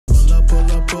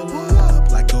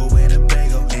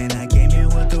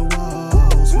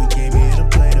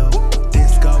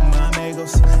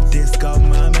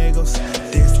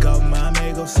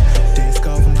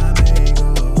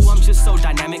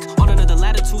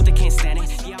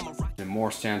in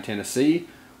Morristown, Tennessee,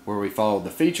 where we followed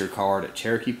the feature card at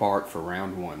Cherokee Park for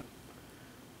round 1.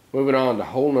 Moving on to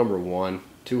hole number 1,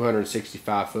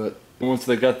 265 foot. Once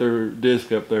they got their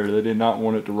disc up there, they did not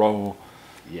want it to roll.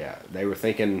 Yeah, they were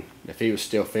thinking if he was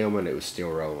still filming, it was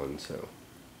still rolling, so.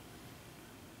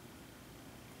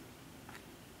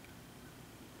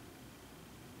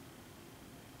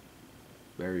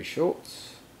 Barry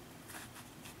Schultz.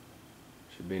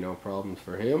 Should be no problems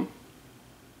for him.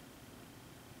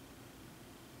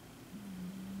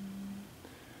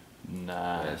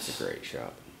 Nice. That's a great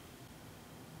shot.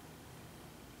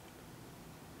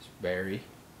 It's Barry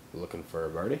looking for a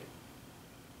birdie.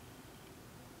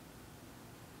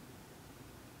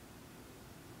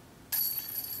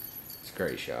 It's a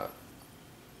great shot.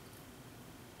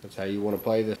 That's how you want to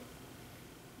play this.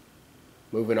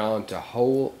 Moving on to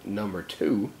hole number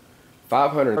 2,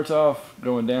 500. Starts off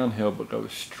going downhill but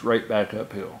goes straight back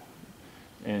uphill,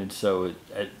 and so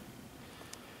it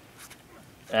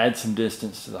adds some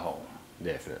distance to the hole.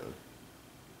 Definitely.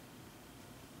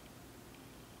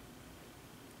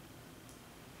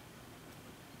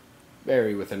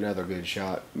 Barry with another good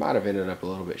shot. Might have ended up a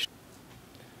little bit.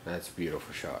 That's a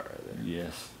beautiful shot right there.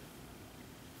 Yes.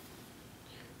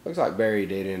 Looks like Barry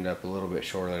did end up a little bit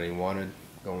shorter than he wanted.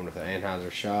 Going with the Anheuser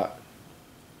shot.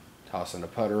 Tossing the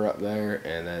putter up there,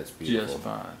 and that's beautiful. Just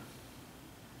fine.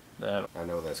 That. I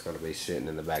know that's going to be sitting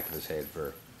in the back of his head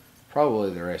for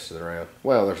probably the rest of the round.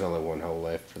 Well, there's only one hole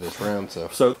left for this round, so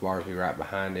Barsby right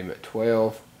behind him at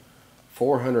 12.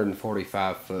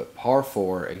 445 foot par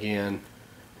 4 again.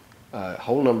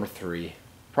 Hole number 3.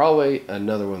 Probably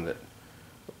another one that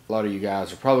a lot of you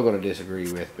guys are probably going to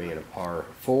disagree with, being a par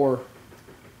 4.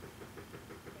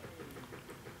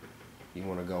 You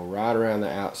want to go right around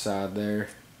the outside there,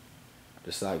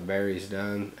 just like Barry's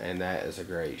done, and that is a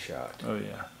great shot. Oh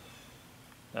yeah.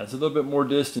 That's a little bit more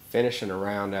distant. Finishing a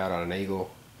round out on an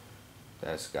eagle,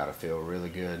 that's got to feel really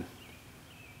good.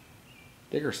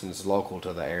 Dickerson's local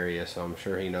to the area, so I'm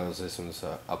sure he knows this one's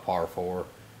a par 4.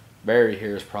 Barry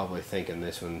here is probably thinking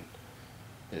this one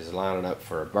is lining up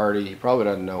for a birdie. He probably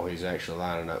doesn't know he's actually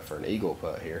lining up for an eagle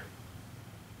putt here.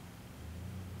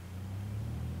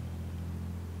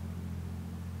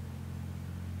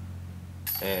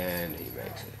 And he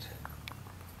makes it.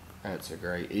 That's a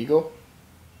great eagle.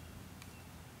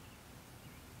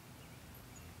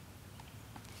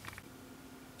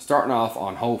 Starting off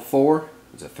on hole 4,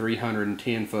 it's a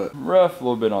 310 foot. Rough a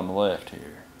little bit on the left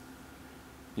here.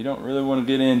 You don't really want to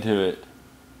get into it,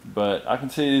 but I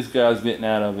can see these guys getting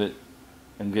out of it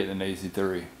and getting an easy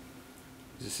 3.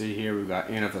 As you see here, we've got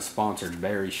Innova sponsored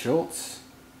Barry Schultz.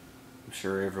 I'm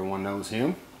sure everyone knows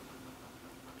him.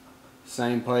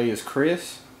 Same play as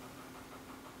Chris.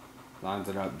 Lines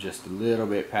it up just a little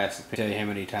bit past the pin. Tell you how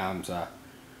many times I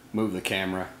moved the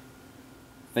camera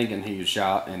thinking he was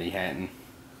shot and he hadn't.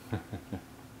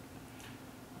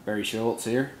 Barry Schultz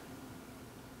here.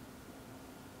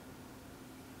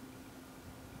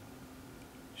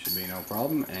 Should be no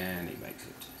problem, and he makes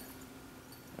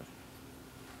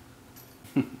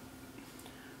it.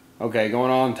 Okay,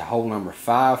 going on to hole number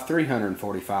 5,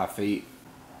 345 feet.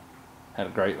 Had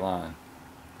a great line.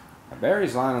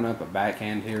 Barry's lining up a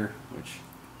backhand here, which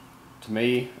to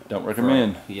me, don't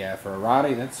recommend. For a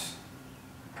righty, that's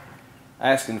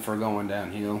asking for going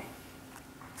downhill.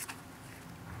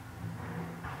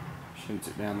 Shoots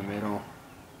it down the middle.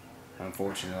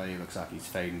 Unfortunately, it looks like he's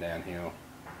fading downhill.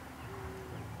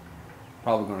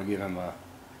 Probably going to give him a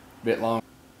bit long.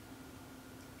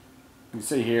 You can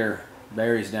see here,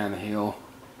 Barry's down the hill,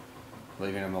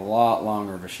 leaving him a lot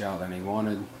longer of a shot than he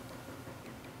wanted.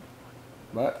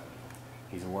 But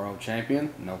he's a world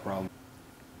champion, no problem.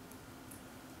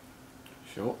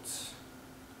 Schultz,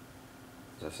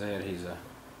 as I said, he's a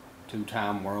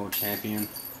 2-time world champion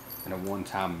and a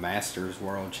 1-time Masters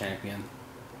world champion.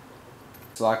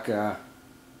 It's like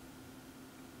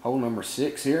hole number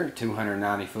 6 here,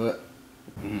 290 foot.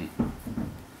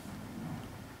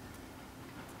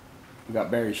 We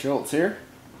got Barry Schultz here,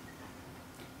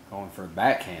 going for a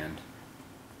backhand.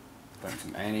 Putting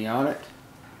some ante on it.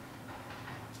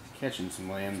 Catching some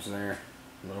limbs there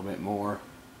a little bit more.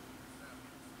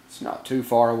 It's not too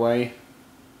far away.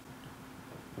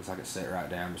 Looks like it's set right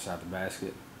down beside the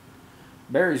basket.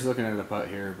 Barry's looking at the putt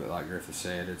here, but like Griffith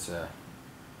said, it's a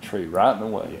tree right in the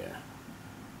way. Yeah.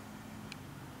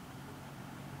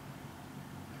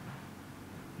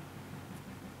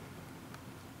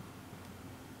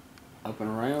 Up and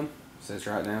around, sets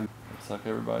right down. Looks like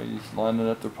everybody's lining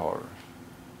up their pars.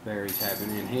 Barry tapping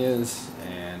in his,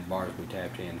 and Barsby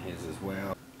tapped in his as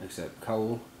well, except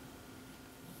Cole.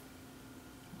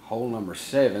 Hole number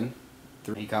 7,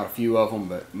 He caught a few of them,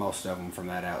 but most of them from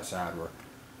that outside were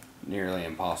nearly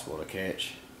impossible to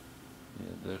catch.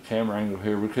 Yeah, the camera angle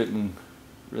here, we couldn't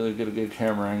really get a good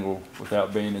camera angle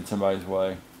without being in somebody's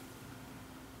way.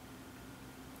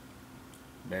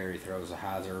 Barry throws a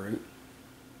hyzer root.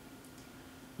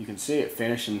 You can see it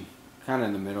finishing kind of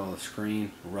in the middle of the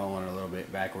screen, rolling a little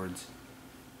bit backwards.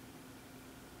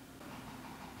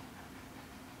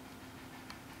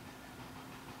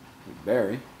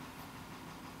 Barry.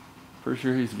 Pretty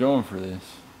sure he's going for this.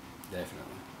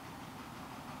 Definitely.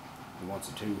 He wants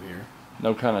a 2 here.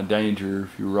 No kind of danger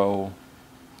if you roll.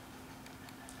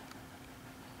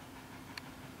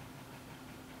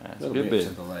 That's a good bit. To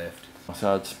the left.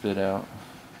 Side spit out.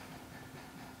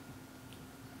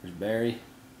 There's Barry.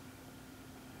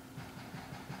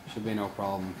 Should be no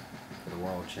problem for the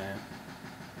world champ.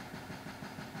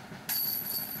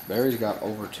 Barry's got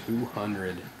over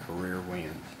 200 career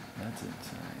wins. That's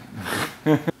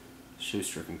insane.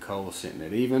 Schuster and Cole sitting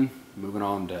at even. Moving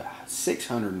on to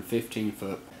 615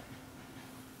 foot.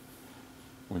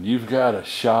 When you've got a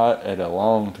shot at a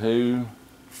long 2,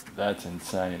 that's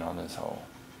insane on this hole.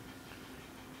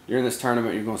 During this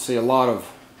tournament, you're going to see a lot of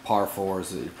par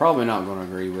 4s that you're probably not going to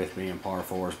agree with being par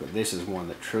 4s, but this is one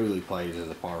that truly plays as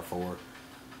a par 4.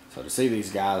 So to see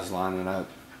these guys lining up,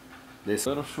 this a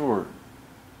little short.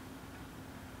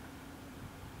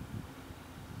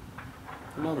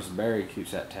 I notice Barry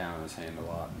keeps that towel in his hand a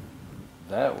lot.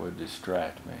 That would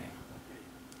distract me.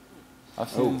 I've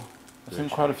seen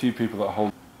quite a few people that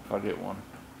hold if I get one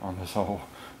on this hole.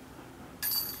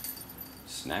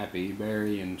 Snappy,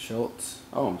 Barry, and Schultz.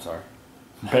 Oh, I'm sorry.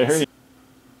 Barry.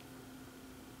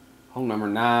 Hole number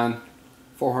 9,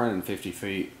 450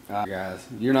 feet. Guys,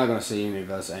 you're not going to see any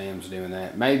of us AMs doing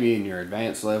that. Maybe in your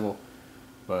advanced level,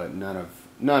 but none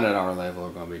at our level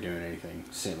are going to be doing anything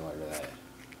similar to that.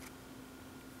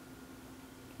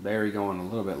 Barry going a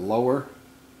little bit lower.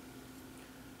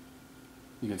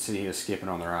 You can see he is skipping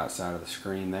on the right side of the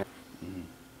screen there.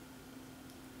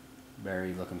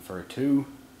 Barry looking for a 2,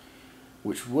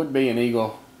 which would be an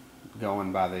eagle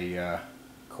going by the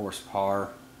course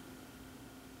par.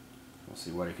 We'll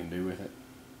see what he can do with it.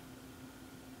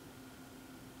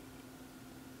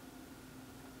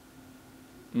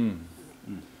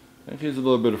 I think he's a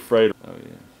little bit afraid. Oh,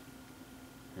 yeah.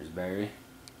 Here's Barry.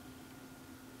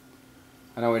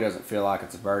 I know he doesn't feel like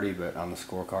it's a birdie, but on the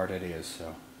scorecard it is,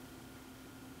 so.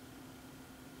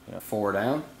 Yeah. 4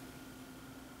 down.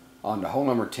 On to hole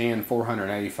number 10,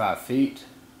 485 feet.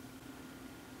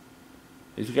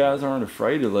 These guys aren't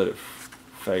afraid to let it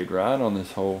fade right on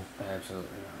this hole. Absolutely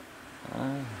not.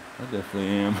 I definitely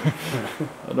am.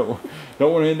 I don't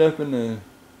want to end up in the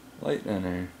late down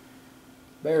there.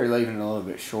 Barry leaving it a little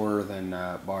bit shorter than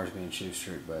Barsby and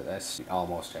Schuster, but that's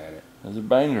almost at it. That's a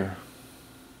banger.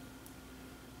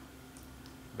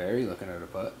 Barry looking at a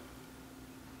putt.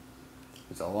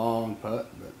 It's a long putt,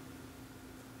 but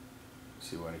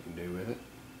see what he can do with it.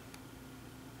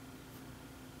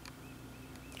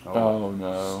 Oh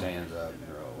no. Stands up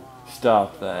and rolls.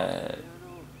 Stop that.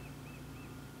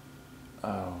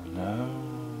 Oh no.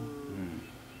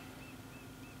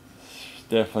 It's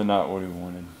definitely not what he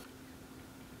wanted.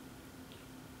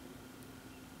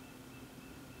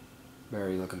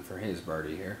 Barry looking for his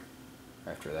birdie here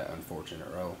after that unfortunate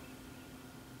roll.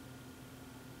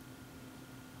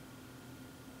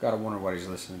 Gotta wonder what he's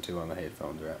listening to on the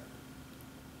headphones, right?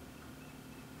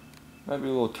 Maybe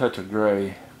a little touch of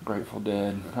gray, Grateful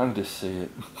Dead. I can just see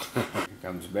it. Here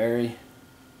comes Barry,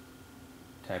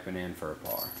 tapping in for a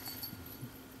par.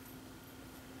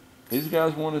 These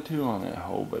guys 1 or 2 on that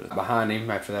hole, but behind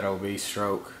him after that OB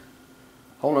stroke.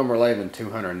 Hole number 11,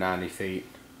 290 feet.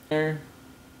 There,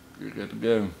 you're good to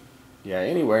go. Yeah,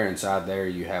 anywhere inside there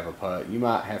you have a putt. You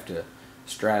might have to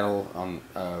straddle on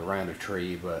around a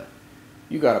tree, but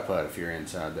you got a putt if you're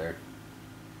inside there.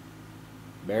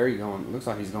 Barry going, looks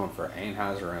like he's going for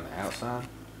Anheuser around the outside.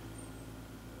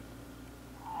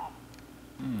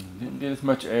 Didn't get as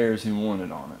much air as he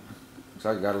wanted on it. Looks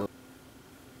like he got a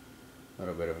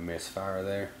little bit of a misfire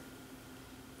there.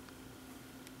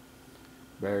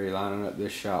 Barry lining up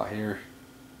this shot here.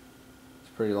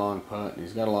 It's a pretty long putt, and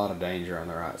he's got a lot of danger on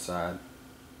the right side.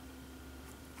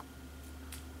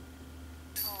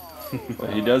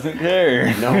 But he doesn't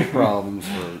care. No problems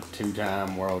for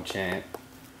 2-time world champ.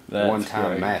 That's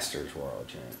 1-time great. Masters world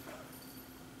champ.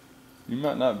 You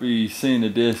might not be seeing the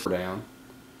disc. Down.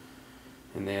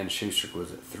 And then Schuster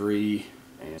was at 3,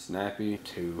 and Snappy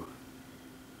to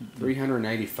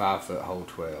 385 foot hole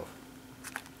 12.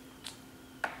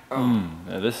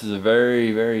 Now this is a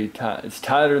very, very tight. It's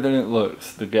tighter than it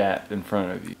looks, the gap in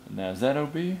front of you. Now is that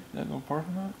OB? That little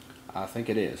parking lot? I think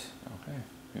it is. Okay.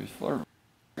 He was flirting.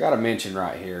 Got to mention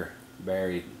right here,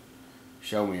 Barry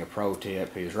showed me a pro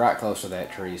tip. He was right close to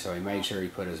that tree, so he made sure he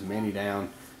put his mini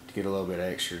down to get a little bit of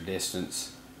extra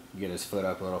distance, get his foot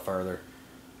up a little further.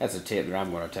 That's a tip that I'm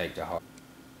going to take to heart.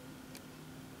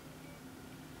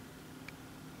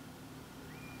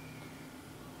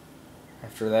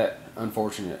 After that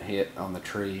unfortunate hit on the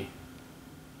tree,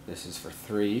 this is for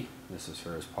 3. This is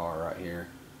for his par right here.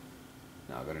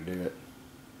 Not going to do it.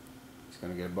 He's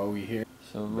going to get a bogey here.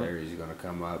 So Barry's going to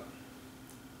come up,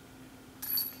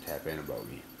 tap in a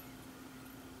bogey.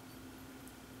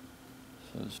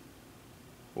 So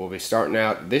we'll be starting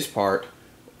out this part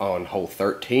on hole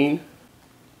 13.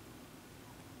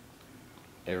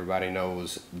 Everybody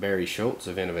knows Barry Schultz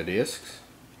of Innova Discs.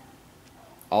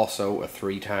 Also a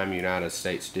 3-time United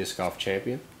States disc golf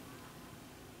champion.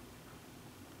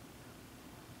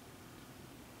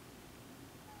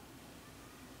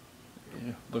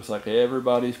 Yeah, looks like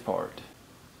everybody's part.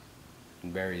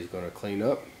 And Barry's going to clean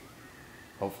up,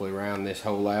 hopefully round this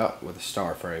hole out with a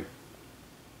star frame.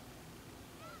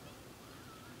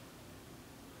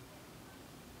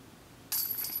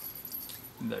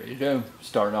 There you go.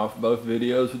 Starting off both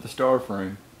videos with the star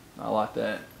frame. I like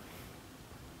that.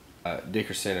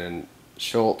 Dickerson and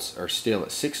Schultz are still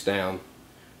at 6 down.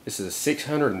 This is a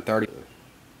 630.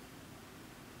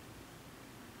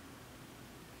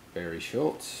 Barry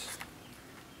Schultz.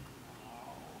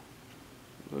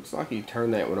 Looks like he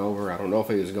turned that one over. I don't know if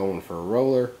he was going for a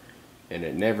roller and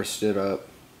it never stood up,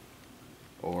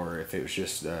 or if it was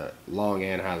just a long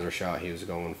Anheuser shot he was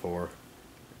going for.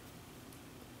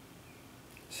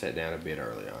 Set down a bit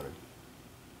early on him.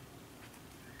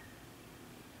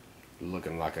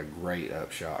 Looking like a great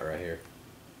upshot right here.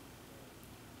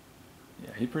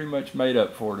 Yeah, he pretty much made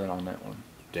up for it on that one.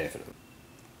 Definitely.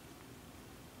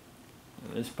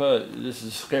 This putt, this is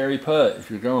a scary putt if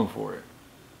you're going for it.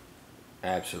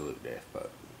 Absolute death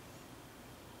putt.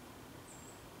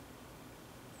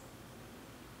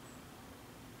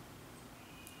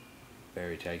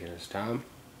 Barry taking his time.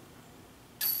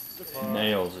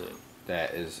 Nails it.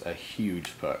 That is a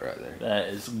huge putt right there. That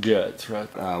is guts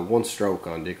right there. 1 stroke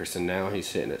on Dickerson now. He's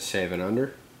sitting at 7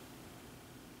 under.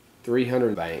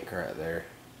 300 bank right there.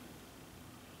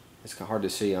 It's hard to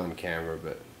see on camera,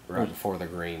 but right before the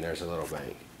green there's a little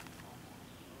bank.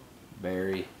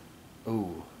 Barry.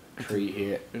 Ooh. Tree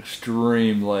hit.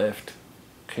 Extreme left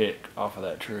kick off of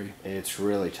that tree. It's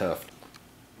really tough.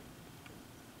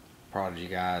 Prodigy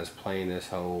guys playing this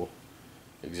hole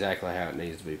exactly how it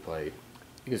needs to be played.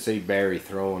 You can see Barry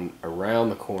throwing around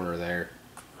the corner there,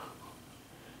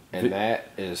 and that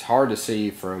is hard to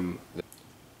see from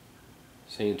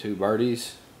seeing 2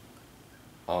 birdies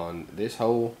on this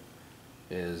hole.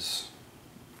 It's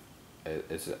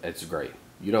great.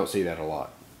 You don't see that a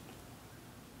lot.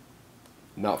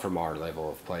 Not from our level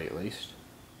of play, at least.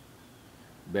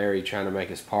 Barry trying to make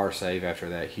his par save after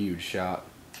that huge shot.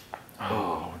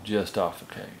 Oh, just off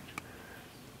the cage.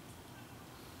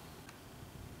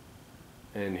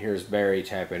 And here's Barry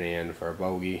tapping in for a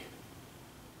bogey.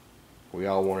 We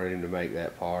all wanted him to make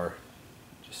that par,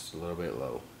 just a little bit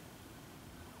low.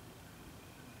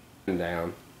 And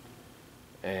down.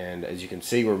 And as you can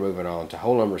see, we're moving on to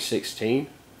hole number 16.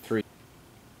 3.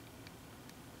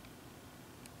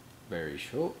 Barry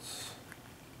Schultz.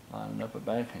 Lining up a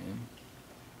backhand.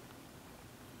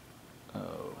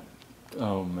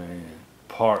 Oh man.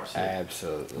 Parks it.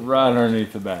 Absolutely. Right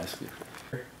underneath the basket.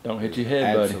 Don't hit your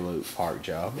head, buddy. Absolute park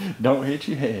job. Don't hit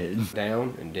your head.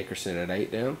 Down, and Dickerson at 8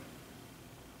 down.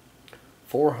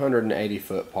 480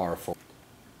 foot par 4.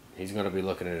 He's going to be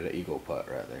looking at an eagle putt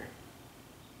right there.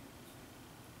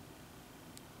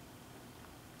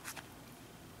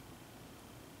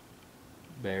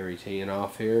 Barry teeing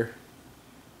off here.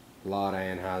 A lot of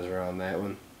Anheuser on that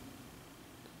one.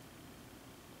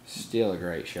 Still a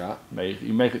great shot.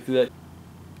 You make it through that.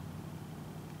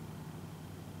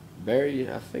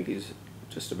 Barry, I think he's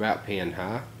just about pin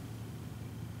high.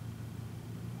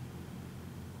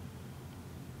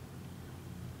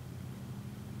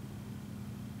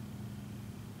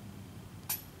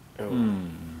 Oh,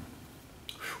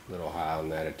 a little high on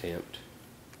that attempt.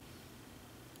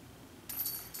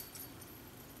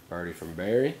 Birdie from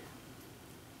Barry.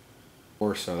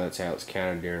 So that's how it's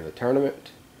counted during the tournament.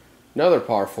 Another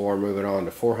par 4, moving on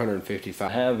to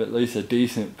 455. Have at least a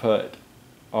decent putt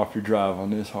off your drive on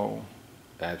this hole.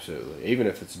 Absolutely. Even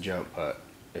if it's a jump putt.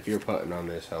 If you're putting on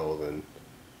this hole, then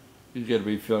You got to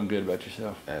be feeling good about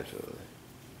yourself. absolutely.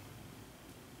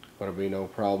 Gonna be no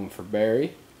problem for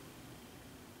Barry.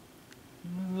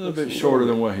 A little bit shorter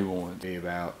than what he wanted. Be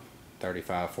about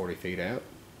 35, 40 feet out.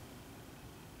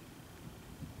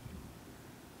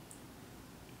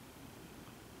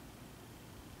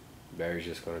 Barry's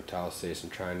just going to toss this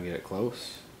and try and get it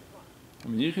close. I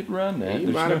mean, you could run that. He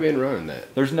might have been running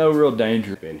that. There's no real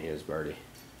danger. Been his birdie.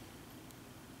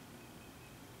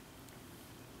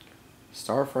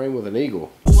 Star frame with an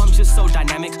eagle. Ooh, I'm just so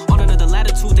dynamic. On another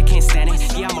latitude, they can't stand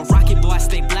it. Yeah, I'm a rocket boy. I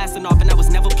stay blasting off, and I was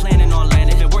never planning on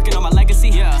landing. Been working on my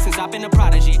legacy since I've been a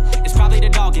prodigy. It's probably the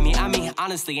dog in me. I mean,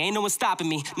 honestly, ain't no one stopping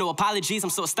me. No apologies.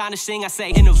 I'm so astonishing. I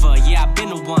say Innova. Yeah, I've been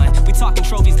the one. We talking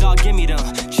trophies, dog. Give me them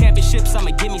championships.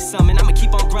 I'ma give me some, and I'ma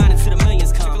keep on grinding till the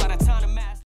millions come. Took a lot of time.